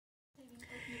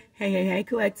Hey,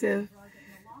 collective.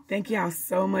 Thank y'all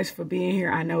so much for being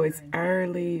here. I know it's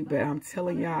early, but I'm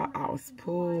telling y'all, I was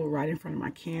pulled right in front of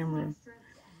my camera.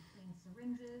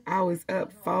 I was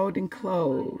up folding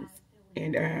clothes,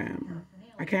 and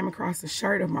I came across a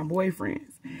shirt of my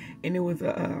boyfriend's, and it was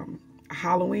a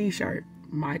Halloween shirt,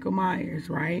 Michael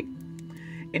Myers, right?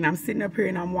 And I'm sitting up here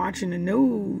and I'm watching the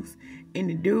news,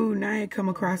 and the dude name come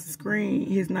across the screen.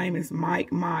 His name is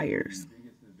Mike Myers.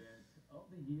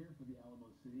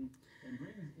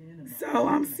 So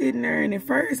I'm sitting there, and at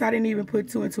first I didn't even put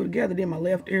two and two together. Then my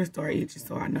left ear started itching,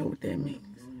 so I know what that means.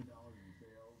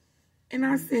 And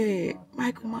I said,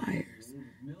 Michael Myers,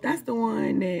 that's the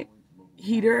one that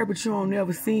he there, but you don't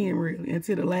never see him really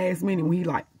until the last minute when he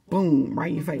like, boom, right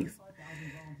in your face.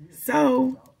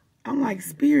 So I'm like,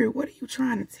 Spirit, what are you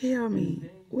trying to tell me?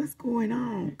 What's going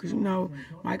on? Because, you know,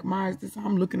 Michael Myers,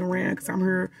 I'm looking around because I'm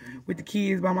here with the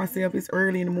kids by myself. It's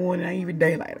early in the morning. Ain't even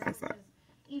daylight outside.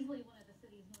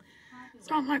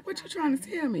 So I'm like, what you trying to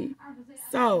tell me?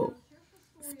 So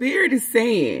Spirit is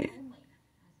saying,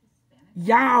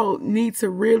 y'all need to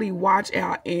really watch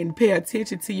out and pay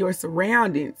attention to your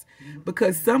surroundings,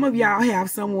 because some of y'all have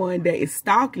someone that is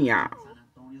stalking y'all.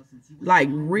 Like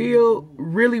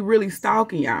really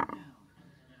stalking y'all.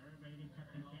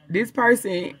 This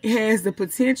person has the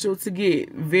potential to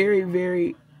get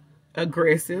very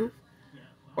aggressive,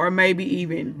 or maybe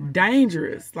even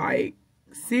dangerous. Like,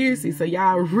 seriously, so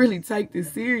y'all really take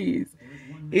this serious.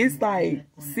 It's like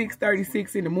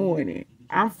 6:36 in the morning.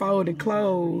 I'm folding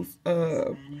clothes,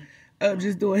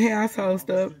 just doing household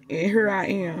stuff, and here I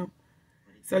am.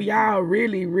 So y'all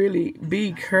really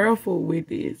be careful with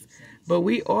this. But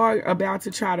we are about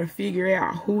to try to figure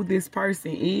out who this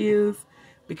person is,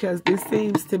 because this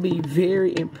seems to be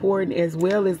very important, as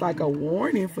well as like a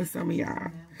warning for some of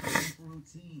y'all.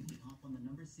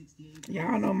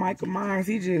 Y'all know Michael Myers,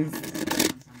 he just,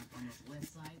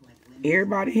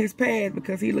 everybody in his path,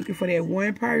 because he looking for that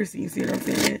one person. You see what I'm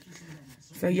saying?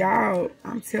 So y'all,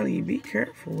 I'm telling you, be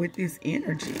careful with this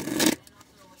energy.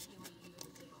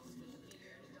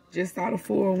 Just out of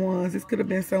 4 of Wands, this could have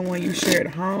been someone you shared a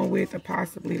home with, or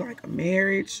possibly like a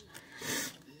marriage.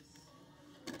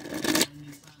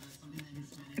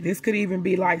 This could even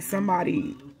be like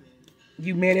somebody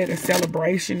you met at a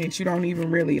celebration that you don't even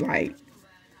really like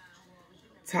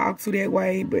talk to that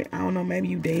way, but I don't know, maybe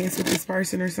you dance with this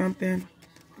person or something.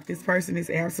 This person is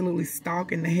absolutely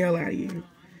stalking the hell out of you.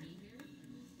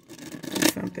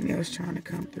 There's something else trying to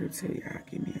come through to y'all.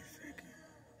 Give me a second.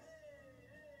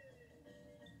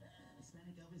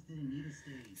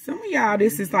 Some of y'all,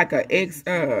 this is like a ex,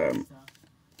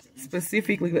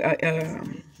 specifically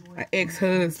an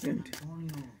ex-husband.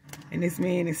 And this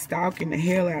man is stalking the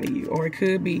hell out of you. Or it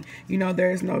could be, you know,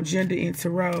 there's no gender in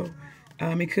tarot.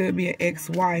 It could be an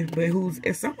ex-wife, but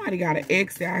if somebody got an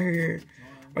ex out here,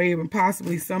 or even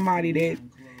possibly somebody that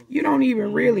you don't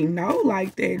even really know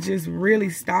like that, just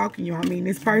really stalking you. I mean,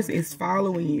 this person is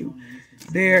following you.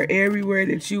 They're everywhere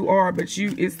that you are, but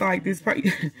it's like this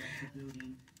person.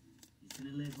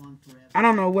 I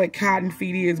don't know what cotton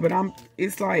feet is, but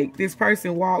it's like this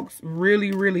person walks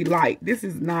really light. This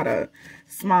is not a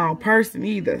small person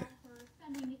either.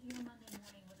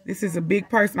 This is a big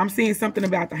person. I'm seeing something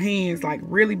about the hands, like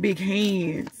really big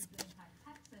hands.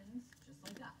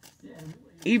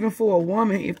 Even for a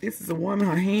woman, if this is a woman,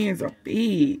 her hands are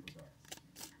big.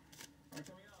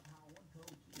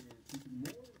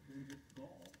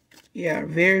 Yeah,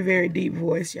 very deep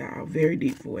voice, y'all. Very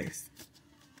deep voice.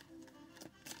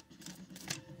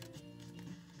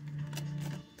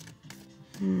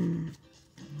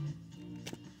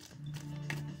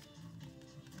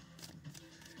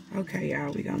 Okay,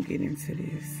 y'all, we gonna get into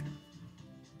this.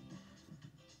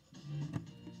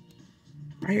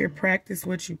 I hear practice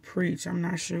what you preach. I'm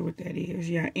not sure what that is.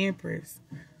 Yeah, Empress.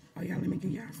 Oh, y'all, let me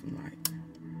give y'all some light.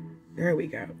 There we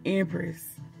go.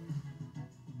 Empress.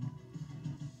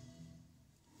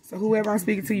 So whoever I'm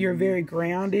speaking to, you're very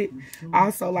grounded.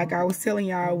 Also, like I was telling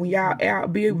y'all, when y'all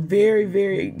out, be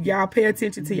y'all pay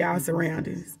attention to y'all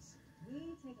surroundings.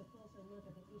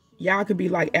 Y'all could be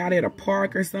like out at a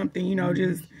park or something, you know,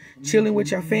 just chilling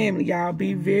with your family. Y'all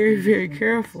be very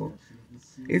careful.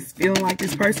 It's feeling like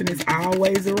this person is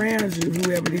always around you,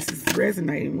 whoever this is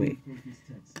resonating with.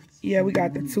 Yeah, we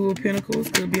got the 2 of Pentacles.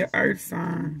 Could be an earth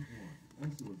sign.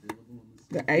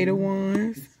 The 8 of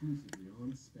Wands.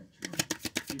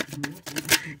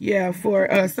 Yeah,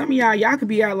 for some of y'all could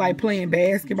be out like playing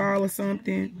basketball or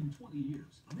something.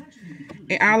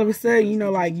 And all of a sudden, you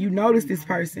know, like you notice this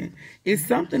person. It's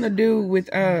something to do with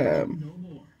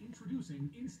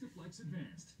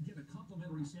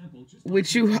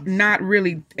with you not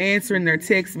really answering their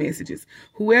text messages.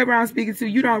 Whoever I'm speaking to,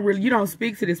 you don't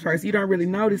speak to this person. You don't really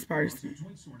know this person.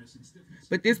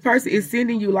 But this person is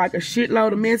sending you like a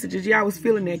shitload of messages. Yeah, I was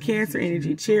feeling that Cancer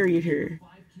energy, Chariot here.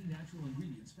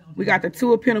 We got the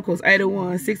Two of Pentacles, Eight of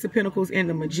Wands, Six of Pentacles, and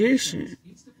the Magician.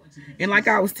 And like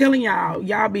I was telling y'all,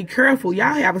 y'all be careful.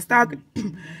 Y'all have a stalker.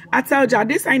 I told y'all,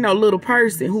 this ain't no little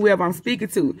person, whoever I'm speaking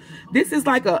to. This is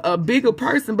like a bigger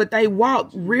person, but they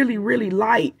walk really, really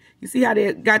light. You see how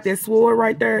they got that sword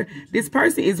right there? This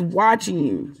person is watching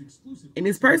you. And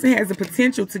this person has the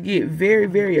potential to get very,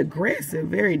 very aggressive,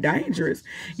 very dangerous.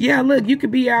 Yeah, look, you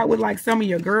could be out with like some of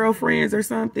your girlfriends or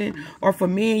something. Or for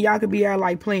men, y'all could be out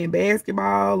like playing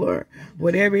basketball or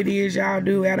whatever it is y'all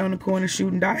do out on the corner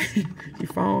shooting dice. Your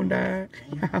phone died.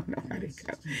 Y'all know how they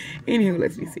go. Anywho,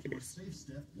 let's be serious.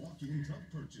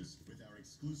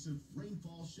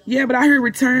 Yeah, but I heard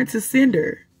return to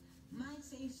sender.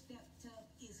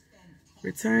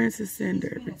 Return to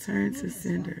sender. Return to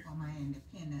sender.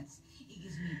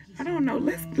 I don't know.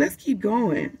 Let's keep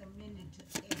going.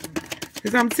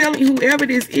 Because I'm telling you, whoever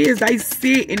this is, they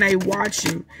sit and they watch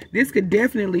you. This could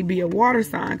definitely be a water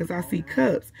sign because I see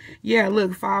cups. Yeah,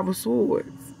 look, Five of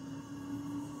Swords.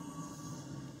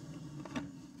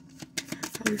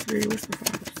 Holy Spirit, what's the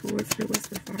Five of Swords here? What's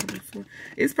the Five of Swords?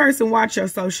 This person watch your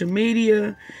social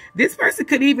media. This person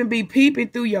could even be peeping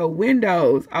through your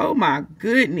windows. Oh my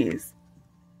goodness.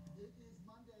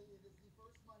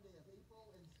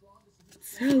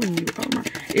 Telling you, oh my,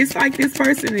 it's like this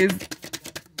person is,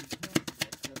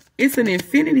 it's an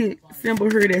infinity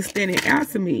symbol here that's standing out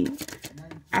to me.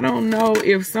 I don't know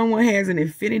if someone has an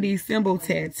infinity symbol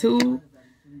tattoo,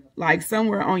 like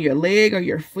somewhere on your leg or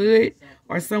your foot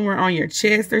or somewhere on your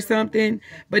chest or something,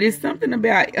 but it's something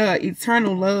about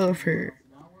eternal love here.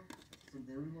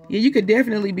 Yeah, you could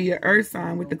definitely be an earth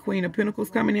sign with the Queen of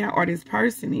Pentacles coming out, or this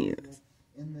person is.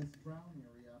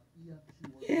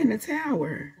 Yeah, in the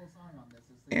Tower.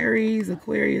 Aries,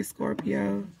 Aquarius,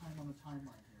 Scorpio.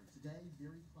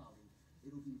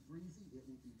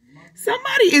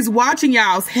 Somebody is watching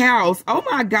y'all's house. Oh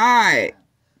my God.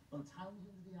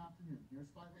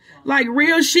 Like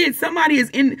real shit. Somebody is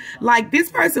in, like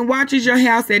this person watches your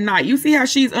house at night. You see how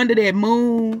she's under that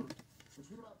moon?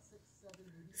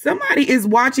 Somebody is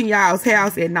watching y'all's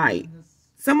house at night.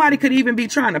 Somebody could even be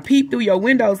trying to peep through your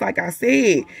windows, like I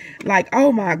said. Like,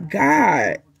 oh my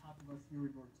God.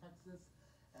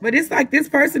 But it's like this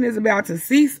person is about to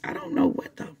cease. I don't know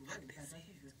what the fuck this is.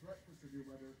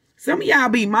 Some of y'all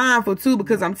be mindful too,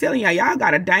 because I'm telling y'all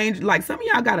got a danger. Like some of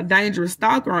y'all got a dangerous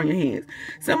stalker on your hands.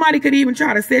 Somebody could even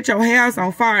try to set your house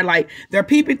on fire. Like they're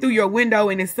peeping through your window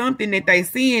and it's something that they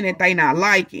seeing that they not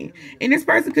liking. And this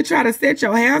person could try to set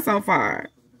your house on fire.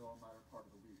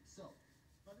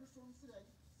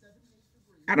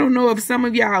 I don't know if some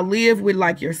of y'all live with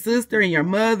like your sister and your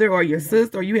mother, or your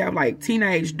sister, or you have like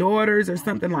teenage daughters or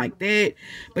something like that.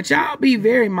 But y'all be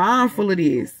very mindful of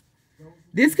this.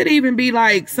 This could even be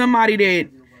like somebody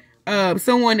that,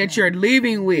 someone that you're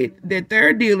living with, that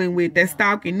they're dealing with, that's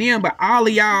stalking them. But all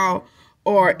of y'all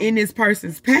are in this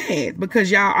person's path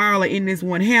because y'all all are in this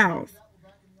one house.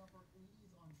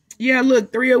 Yeah,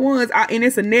 look, Three of Wands, and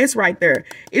it's a nest right there.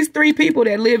 It's three people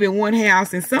that live in one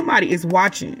house and somebody is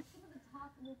watching.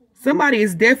 Somebody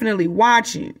is definitely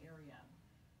watching.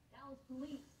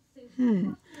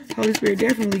 Holy Spirit,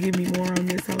 definitely give me more on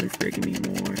this. Holy Spirit, give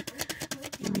me more.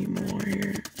 Give me more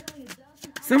here.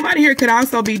 Somebody here could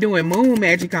also be doing moon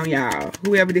magic on y'all,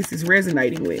 whoever this is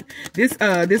resonating with.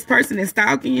 This person is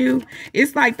stalking you.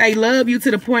 It's like they love you to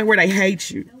the point where they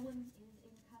hate you.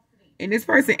 And this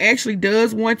person actually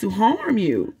does want to harm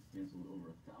you.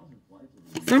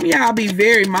 Some of y'all be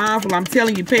very mindful. I'm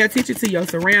telling you, pay attention to your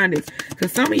surroundings.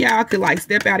 Because some of y'all could like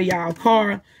step out of y'all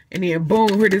car and then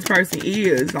boom, here this person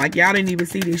is. Like y'all didn't even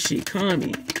see this shit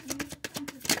coming.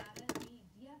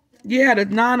 Yeah, the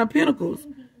Nine of Pentacles.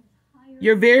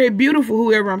 You're very beautiful,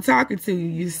 whoever I'm talking to.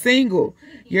 You're single.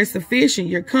 You're sufficient.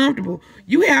 You're comfortable.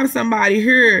 You have somebody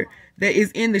here that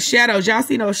is in the shadows. Y'all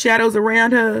see those shadows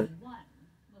around her?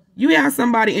 You have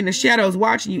somebody in the shadows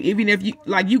watching you. Even if you,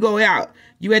 like, you go out,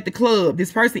 you at the club,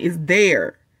 this person is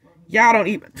there. Y'all don't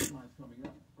even,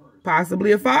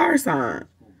 possibly a fire sign.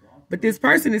 But this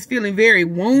person is feeling very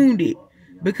wounded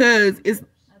because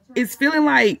it's feeling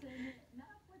like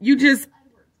you just,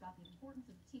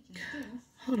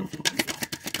 hold on.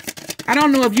 I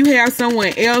don't know if you have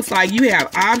someone else, like you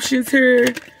have options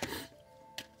here.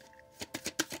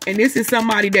 And this is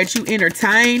somebody that you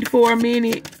entertained for a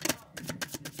minute.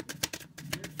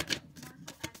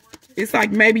 It's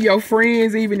like maybe your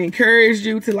friends even encouraged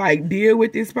you to like deal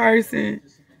with this person.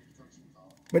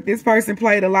 But this person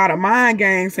played a lot of mind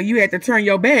games, so you had to turn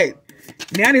your back.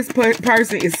 Now this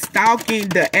person is stalking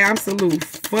the absolute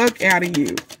fuck out of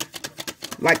you.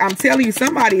 Like, I'm telling you,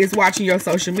 somebody is watching your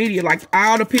social media. Like,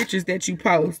 all the pictures that you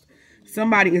post,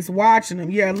 somebody is watching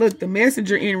them. Yeah, look, the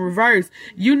messenger in reverse.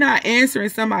 You not answering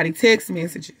somebody text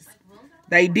messages.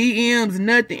 They DMs,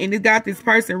 nothing. And it got this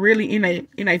person really in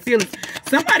a feelings.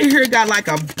 Somebody here got like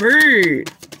a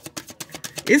bird.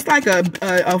 It's like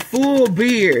a full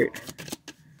beard.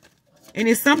 And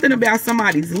it's something about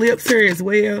somebody's lips here as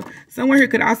well. Someone here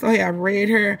could also have red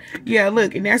hair. Yeah,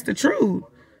 look, and that's the truth.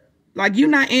 Like, you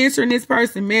not answering this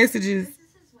person messages.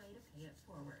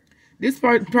 This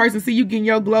person see you getting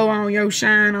your glow on, your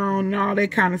shine on, and all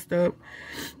that kind of stuff.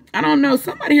 I don't know.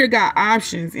 Somebody here got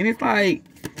options. And it's like,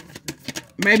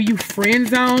 maybe you friend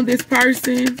zone this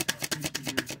person.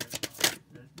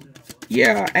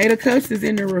 Yeah, 8 of Cups is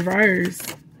in the reverse.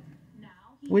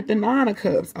 With the 9 of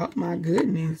Cups. Oh, my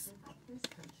goodness.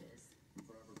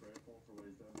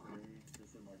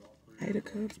 8 of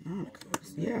Cups, 9 of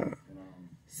Cups. Yeah.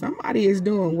 Somebody is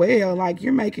doing well. Like,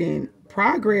 you're making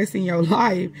progress in your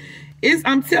life.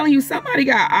 I'm telling you, somebody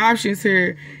got options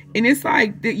here. And it's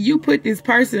like that you put this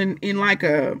person in like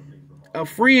a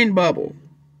friend bubble.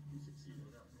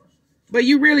 But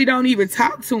you really don't even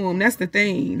talk to them. That's the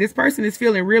thing. This person is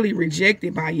feeling really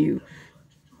rejected by you.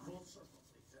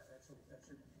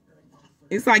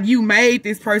 It's like you made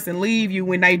this person leave you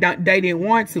when they didn't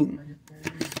want to.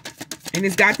 And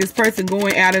it's got this person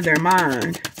going out of their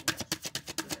mind.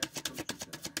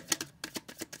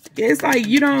 It's like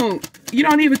you don't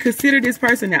even consider this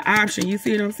person an option. You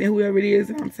see what I'm saying? Whoever it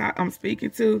is I'm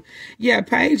speaking to. Yeah,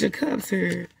 Page of Cups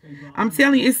here. I'm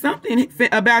telling you, it's something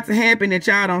about to happen that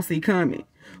y'all don't see coming.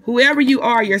 Whoever you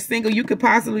are, you're single. You could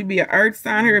possibly be an earth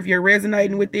sign here if you're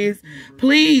resonating with this.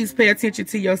 Please pay attention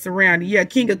to your surrounding. Yeah,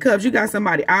 King of Cups. You got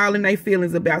somebody all in their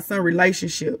feelings about some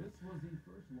relationship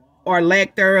or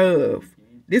lack thereof.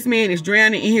 This man is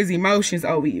drowning in his emotions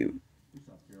over you.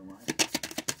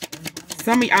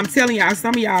 I'm telling y'all,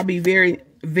 some of y'all be very,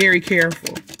 very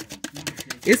careful.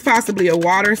 It's possibly a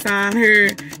water sign here.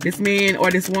 This man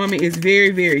or this woman is very,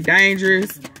 very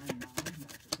dangerous.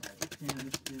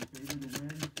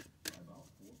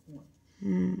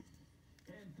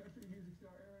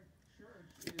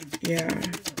 Yeah.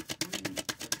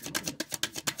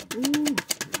 Ooh,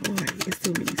 boy, it's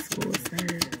too many swords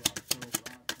here.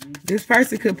 This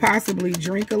person could possibly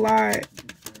drink a lot.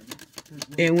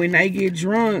 And when they get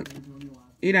drunk,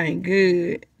 it ain't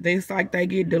good. It's like they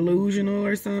get delusional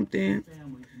or something.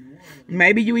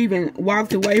 Maybe you even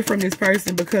walked away from this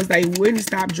person because they wouldn't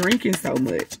stop drinking so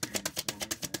much.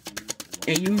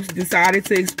 And you decided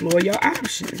to explore your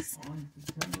options.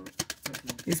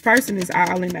 This person is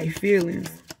all in their feelings.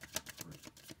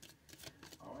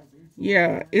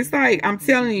 Yeah, it's like, I'm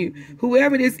telling you,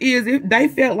 whoever this is, if they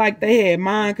felt like they had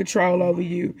mind control over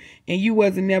you and you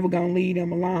wasn't never going to leave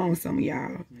them alone, some of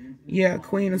y'all. Yeah,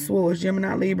 Queen of Swords,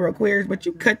 Gemini, Libra, Aquarius, but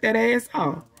you cut that ass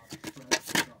off.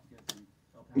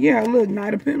 Yeah, look,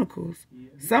 Knight of Pentacles.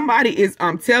 Somebody is,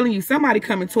 I'm telling you, somebody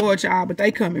coming towards y'all, but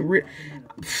they coming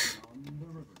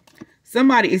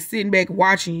somebody is sitting back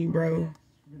watching you, bro.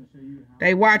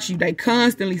 They watch you. They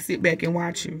constantly sit back and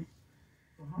watch you.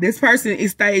 This person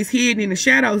stays hidden in the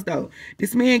shadows, though.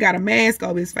 This man got a mask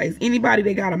over his face. Anybody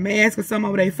that got a mask or something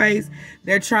over their face,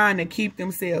 they're trying to keep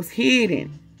themselves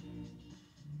hidden.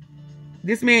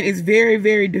 This man is very,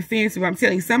 very defensive. I'm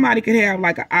telling you, somebody could have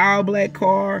like an all black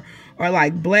car or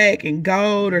like black and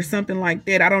gold or something like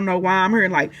that. I don't know why I'm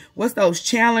hearing like, what's those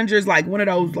Challengers? Like one of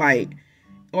those like,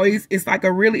 or it's like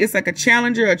it's like a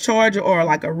Challenger, a Charger, or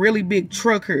like a really big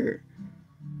truck here.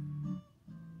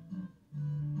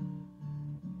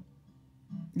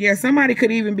 Yeah, somebody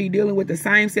could even be dealing with the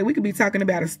same set. We could be talking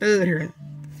about a stud here.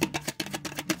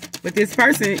 But this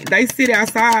person, they sit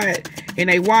outside and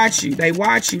they watch you. They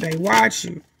watch you. They watch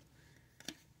you.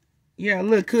 Yeah,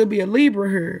 look, could be a Libra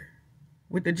here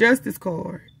with the Justice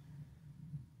card.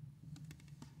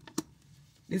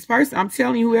 This person, I'm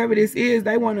telling you, whoever this is,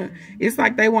 they want to, it's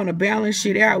like they want to balance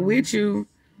shit out with you.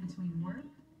 Between work,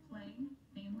 play,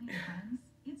 family, and friends,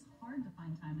 it's hard to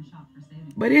find time to shop for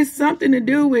savings. But it's something to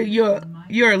do with your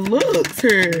looks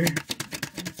here.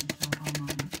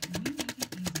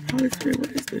 Holy Spirit,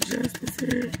 what is the Justice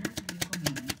here?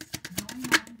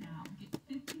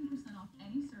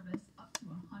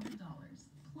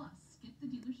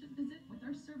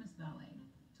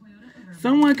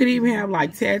 Someone could even have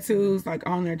like tattoos like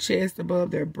on their chest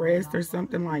above their breast or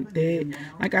something like that.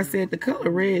 Like I said, the color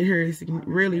red here is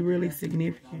really, really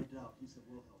significant.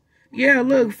 Yeah,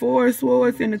 look, 4 of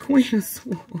Swords and the Queen of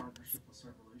Swords.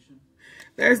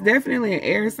 There's definitely an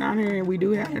air sign here, and we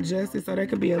do have a justice, so there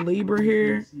could be a Libra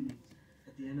here.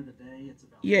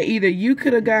 Yeah, either you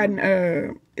could have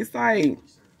gotten, it's like,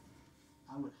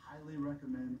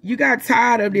 you got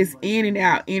tired of this in and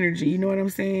out energy, you know what I'm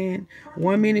saying?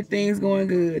 1 minute things going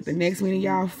good, the next minute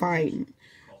y'all fighting.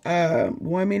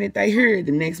 1 minute they here,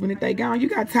 the next minute they gone. You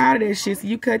got tired of that shit, so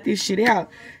you cut this shit out.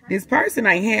 This person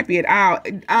ain't happy at all.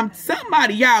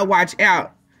 Somebody, y'all watch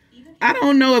out. I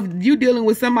don't know if you dealing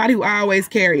with somebody who always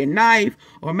carry a knife,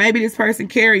 or maybe this person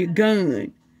carry a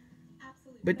gun.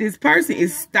 But this person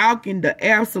is stalking the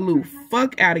absolute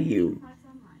fuck out of you.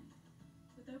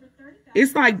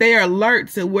 It's like they're alert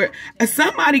to where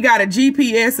somebody got a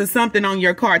GPS or something on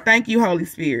your car. Thank you, Holy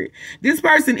Spirit. This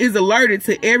person is alerted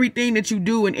to everything that you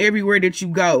do and everywhere that you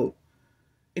go.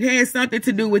 It has something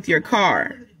to do with your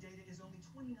car.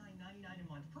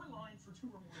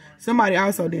 Somebody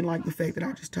also didn't like the fact that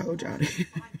I just told y'all that.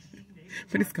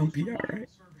 But it's going to be all right.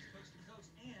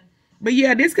 But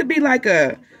yeah, this could be like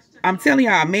I'm telling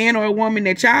y'all, a man or a woman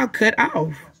that y'all cut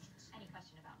off.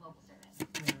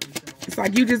 It's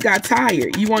like you just got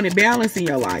tired. You wanted balance in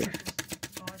your life.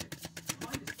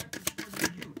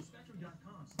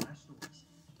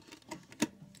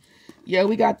 Yeah,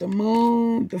 we got the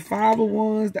moon, the 5 of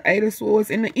wands, the 8 of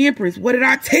swords, and the empress. What did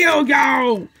I tell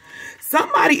y'all?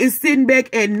 Somebody is sitting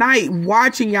back at night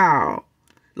watching y'all.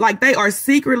 Like they are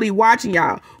secretly watching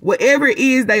y'all. Whatever it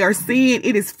is they are seeing,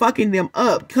 it is fucking them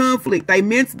up. Conflict. They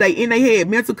in their head,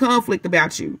 mental conflict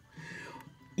about you.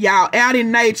 Y'all out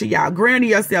in nature, y'all grounding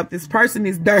yourself. This person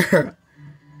is there.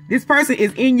 This person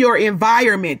is in your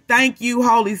environment. Thank you,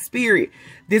 Holy Spirit.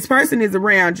 This person is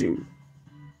around you.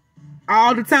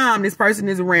 All the time, this person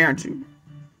is around you.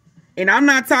 And I'm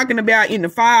not talking about in the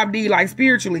 5D, like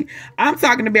spiritually. I'm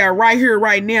talking about right here,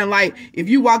 right now. Like if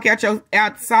you walk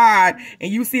outside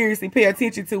and you seriously pay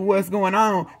attention to what's going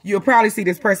on, you'll probably see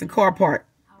this person car parked.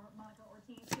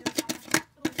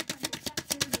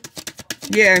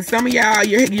 Yeah, some of y'all,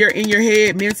 you're in your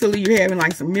head mentally. You're having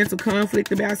like some mental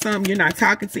conflict about something. You're not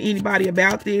talking to anybody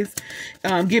about this.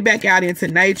 Get back out into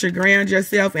nature, ground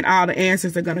yourself, and all the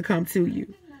answers are going to come to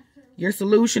you. Your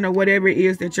solution or whatever it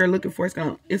is that you're looking for,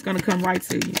 it's gonna come right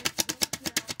to you.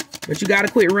 But you got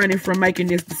to quit running from making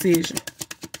this decision.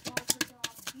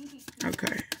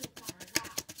 Okay.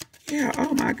 Yeah,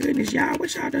 oh my goodness, y'all.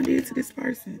 What y'all done did to this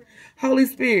person? Holy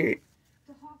Spirit.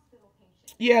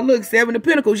 Yeah, look, 7 of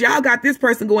Pentacles. Y'all got this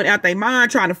person going out their mind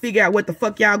trying to figure out what the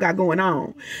fuck y'all got going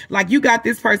on. Like you got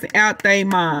this person out their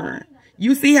mind.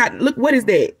 You see how, look, what is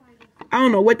that? I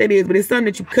don't know what that is, but it's something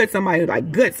that you cut somebody,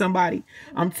 like gut somebody.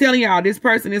 I'm telling y'all, this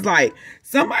person is like,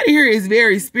 somebody here is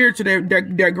very spiritual.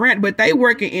 They're grant, but they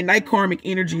working in their karmic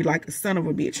energy like a son of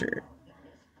a bitch here.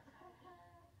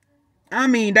 I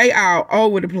mean, they are all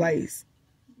over the place.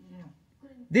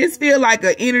 This feel like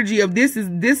an energy of this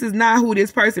is not who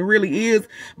this person really is,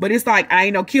 but it's like, I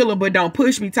ain't no killer, but don't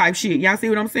push me type shit. Y'all see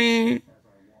what I'm saying?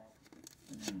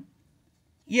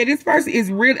 Yeah, this person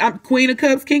is really Queen of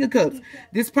Cups, King of Cups.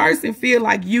 This person feel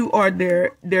like you are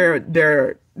their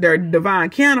divine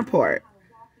counterpart.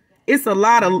 It's a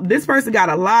lot of, this person got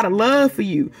a lot of love for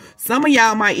you. Some of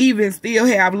y'all might even still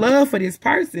have love for this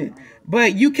person,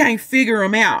 but you can't figure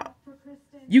them out.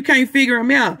 You can't figure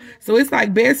them out. So it's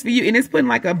like best for you. And it's putting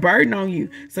like a burden on you.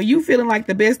 So you feeling like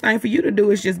the best thing for you to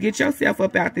do is just get yourself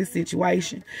up out this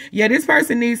situation. Yeah, this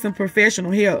person needs some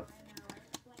professional help.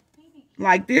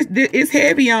 Like this it's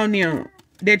heavy on them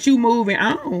that you moving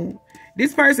on.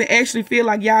 This person actually feel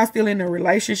like y'all still in a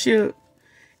relationship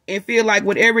and feel like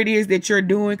whatever it is that you're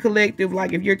doing collective,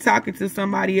 like if you're talking to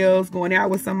somebody else, going out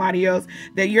with somebody else,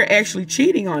 that you're actually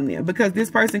cheating on them because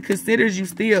this person considers you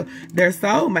still their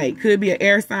soulmate. Could be an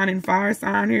air sign and fire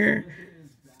sign here.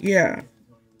 Yeah.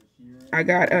 I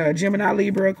got Gemini,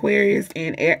 Libra, Aquarius,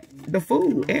 and the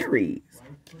Fool, Aries.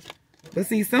 But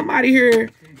see, somebody here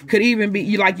could even be,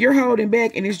 you're holding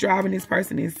back and it's driving this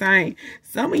person insane.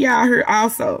 Some of y'all here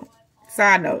also,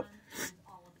 side note,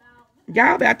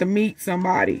 y'all about to meet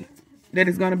somebody that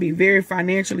is going to be very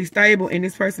financially stable, and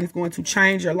this person is going to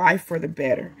change your life for the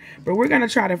better. But we're going to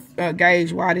try to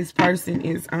gauge why this person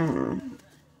is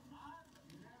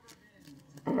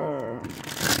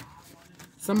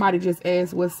somebody just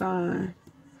asked what sign.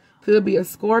 Could be a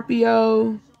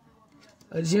Scorpio,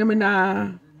 a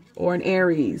Gemini, or an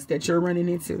Aries that you're running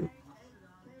into.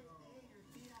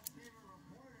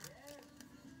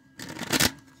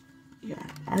 Yeah,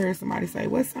 I heard somebody say,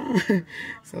 what sign?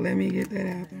 So let me get that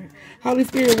out there. Holy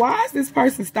Spirit, why is this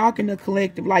person stalking the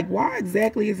collective? Like, why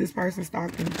exactly is this person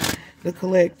stalking the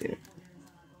collective?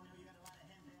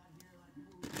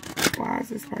 Why is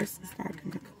this person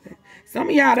stalking the collective? Some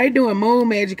of y'all, they doing moon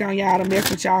magic on y'all to mess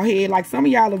with y'all head. Like some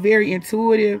of y'all are very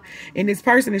intuitive, and this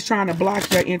person is trying to block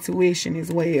your intuition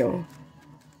as well.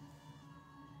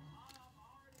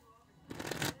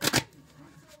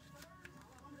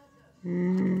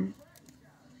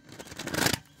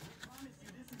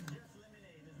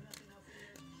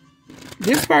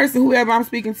 This person, whoever I'm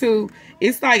speaking to,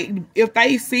 it's like if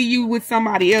they see you with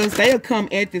somebody else, they'll come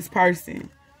at this person.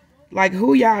 Like,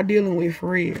 who y'all dealing with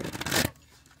for real?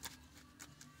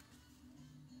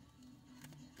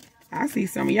 I see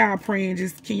some of y'all praying,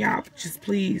 can y'all just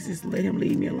please just let him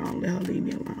leave me alone. Let her leave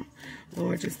me alone.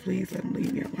 Lord, just please let him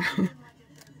leave me alone.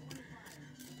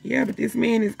 Yeah, but this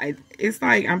man is, it's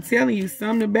like, I'm telling you,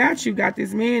 something about you got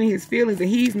this man in his feelings and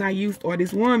he's not used, or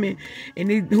this woman, and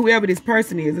whoever this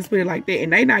person is, let's put it like that,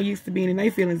 and they not used to being in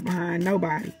their feelings behind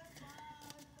nobody.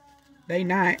 They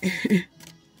not.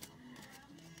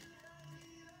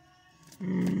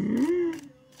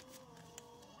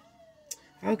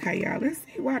 Okay, y'all, let's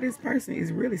see why this person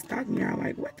is really stalking y'all.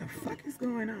 Like, what the fuck is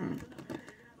going on?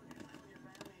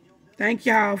 Thank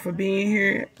y'all for being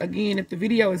here. Again, if the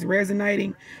video is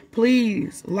resonating,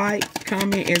 please like,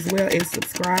 comment, as well as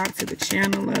subscribe to the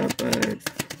channel, love bugs.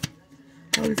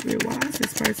 Holy Spirit, why is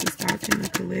this person stalking the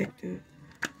collective?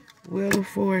 Wheel of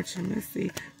Fortune, let's see.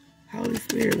 Holy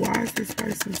Spirit, why is this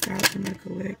person stalking the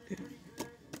collective?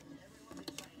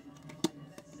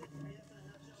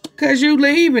 Because you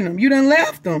leaving them. You done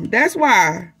left them. That's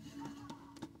why.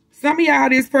 Some of y'all,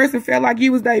 this person felt like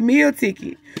you was their meal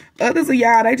ticket. Others of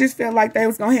y'all, they just felt like they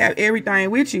was going to have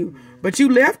everything with you. But you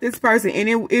left this person,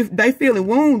 and if they feeling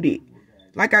wounded,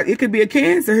 like it could be a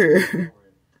Cancer here.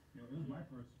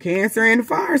 Cancer in the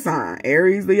fire sign.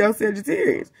 Aries, Leo,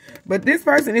 Sagittarius. But this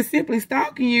person is simply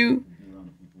stalking you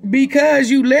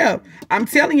because you left. I'm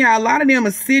telling y'all, a lot of them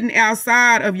are sitting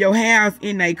outside of your house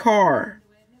in their car.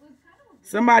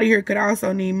 Somebody here could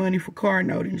also need money for car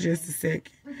note in just a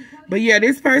second. But yeah,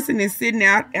 this person is sitting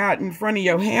out in front of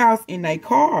your house in their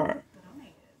car.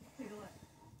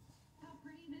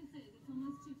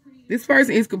 This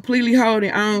person is completely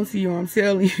holding on to you, I'm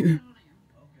telling you.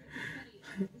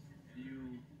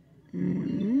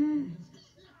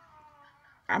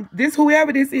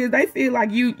 Whoever this is, they feel like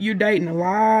you're dating a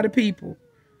lot of people.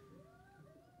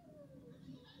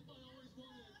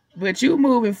 But you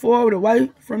moving forward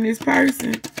away from this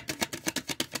person.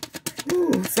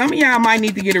 Ooh, some of y'all might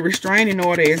need to get a restraining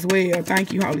order as well.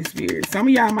 Thank you, Holy Spirit. Some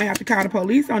of y'all might have to call the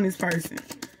police on this person.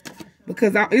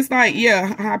 Because it's like,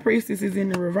 yeah, High Priestess is in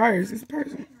the reverse. This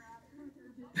person.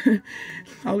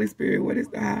 Holy Spirit, what is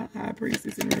the High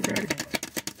Priestess in reverse?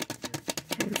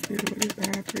 Holy Spirit, what is the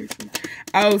High Priestess?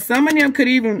 Oh, some of them could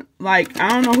even, like, I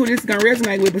don't know who this is going to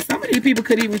resonate with, but some of these people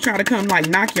could even try to come, like,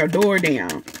 knock your door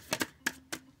down.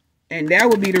 And that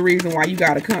would be the reason why you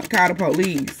got to call the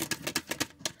police.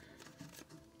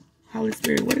 Holy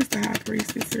Spirit, what is the High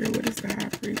Priestess here? What is the High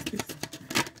Priestess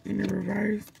in the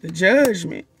reverse? The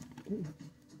Judgment.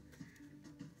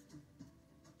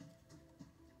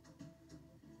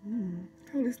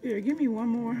 Holy Spirit, give me one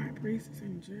more High Priestess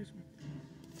in the Judgment.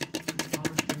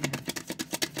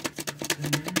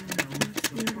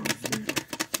 Holy Spirit.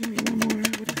 Give me one more. What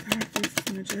is the High Priestess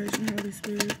in the Judgment, Holy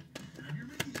Spirit?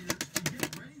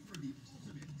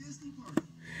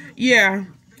 Yeah,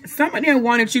 some of them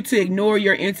wanted you to ignore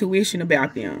your intuition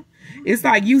about them. It's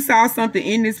like you saw something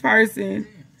in this person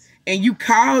and you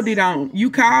called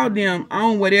them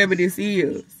on whatever this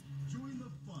is.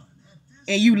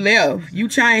 And you left. You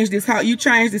changed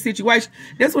the situation.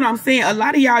 That's what I'm saying. A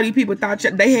lot of y'all, these people thought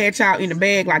they had y'all in the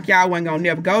bag, like y'all wasn't gonna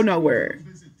never go nowhere.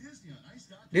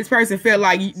 This person felt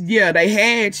like, yeah, they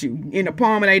had you in the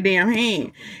palm of their damn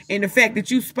hand. And the fact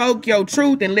that you spoke your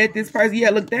truth and let this person, yeah,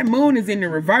 look, that moon is in the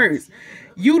reverse.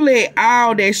 You let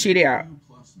all that shit out.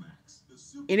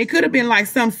 And it could have been like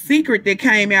some secret that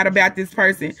came out about this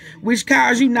person, which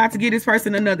caused you not to give this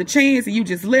person another chance, and you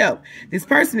just left. This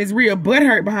person is real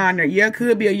butthurt behind her. Yeah,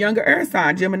 could be a younger earth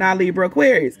sign, Gemini, Libra,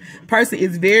 Aquarius. Person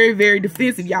is very, very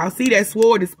defensive. Y'all see that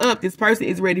sword is up. This person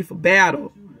is ready for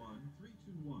battle.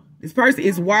 This person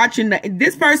is watching.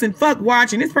 This person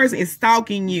is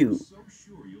stalking you.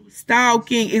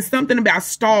 Stalking is something about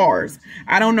stars.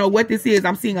 I don't know what this is.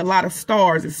 I'm seeing a lot of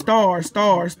stars. It's stars,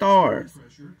 stars, stars.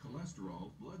 Cholesterol,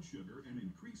 blood sugar, and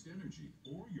increased energy,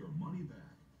 or your money back.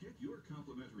 Get your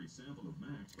complimentary sample of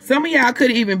Max. Some of y'all could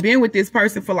have even been with this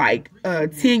person for like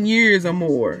 10 years or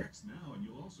more.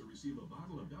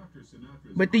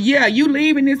 But you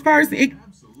leaving this person,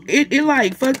 it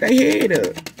like fucked their head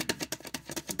up.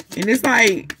 And it's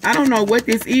like, I don't know what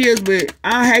this is, but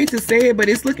I hate to say it, but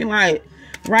it's looking like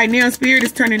right now Spirit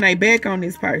is turning their back on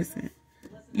this person.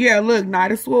 Yeah, look,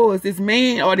 Knight of Swords. This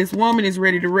man or this woman is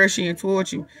ready to rush in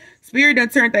towards you. Spirit done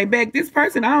turned their back. This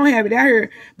person, I don't have it out here,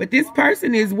 but this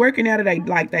person is working out of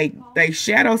they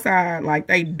shadow side, like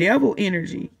they devil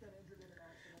energy.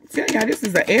 I'm telling y'all, this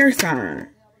is an air sign.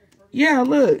 Yeah,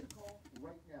 look.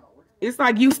 It's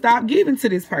like you stop giving to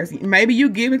this person. Maybe you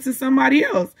give it to somebody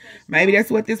else. Maybe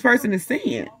that's what this person is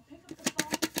saying.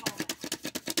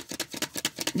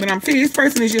 But I'm telling you, this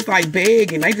person is just like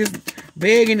begging. They just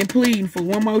begging and pleading for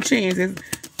one more chance.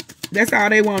 That's all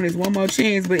they want is one more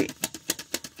chance. But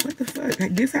what the fuck?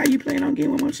 Like, this how you plan on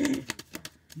getting one more chance?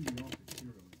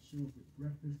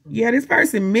 Yeah, this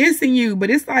person missing you. But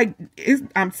it's like,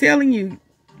 I'm telling you,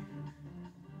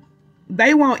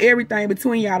 they want everything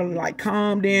between y'all to like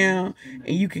calm down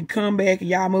and you can come back and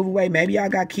y'all move away. Maybe y'all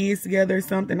got kids together or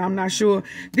something. I'm not sure.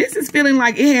 This is feeling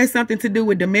like it has something to do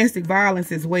with domestic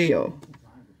violence as well.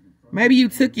 Maybe you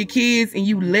took your kids and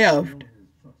you left.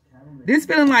 This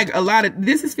feeling like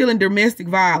this is feeling domestic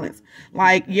violence.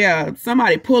 Like, yeah,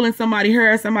 somebody pulling somebody's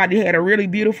hair. Somebody had a really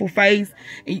beautiful face.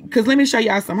 Because let me show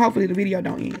y'all some. Hopefully the video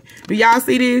don't end. Do y'all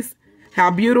see this? How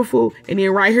beautiful. And then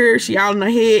right here, she all in her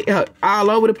head,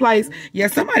 all over the place. Yeah,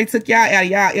 somebody took y'all out of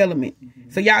y'all element.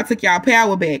 So y'all took y'all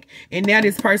power back. And now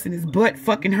this person is butt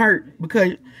fucking hurt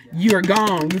because you're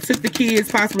gone. You took the kids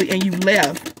possibly and you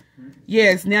left.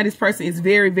 Yes, now this person is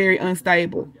very, very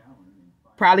unstable.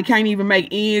 Probably can't even make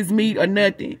ends meet or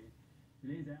nothing.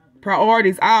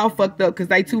 Priorities all fucked up because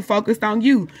they too focused on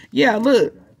you. Yeah,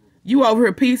 look. You over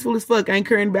here peaceful as fuck. Ain't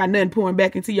caring about nothing, pouring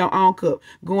back into your own cup.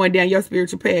 Going down your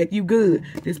spiritual path. You good.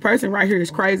 This person right here is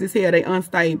crazy as hell. They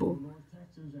unstable.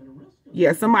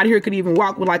 Yeah, somebody here could even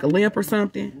walk with like a limp or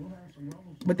something.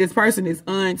 But this person is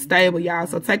unstable, y'all.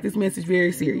 So take this message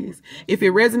very serious. If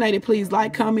it resonated, please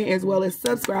like, comment, as well as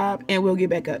subscribe. And we'll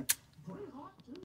get back up.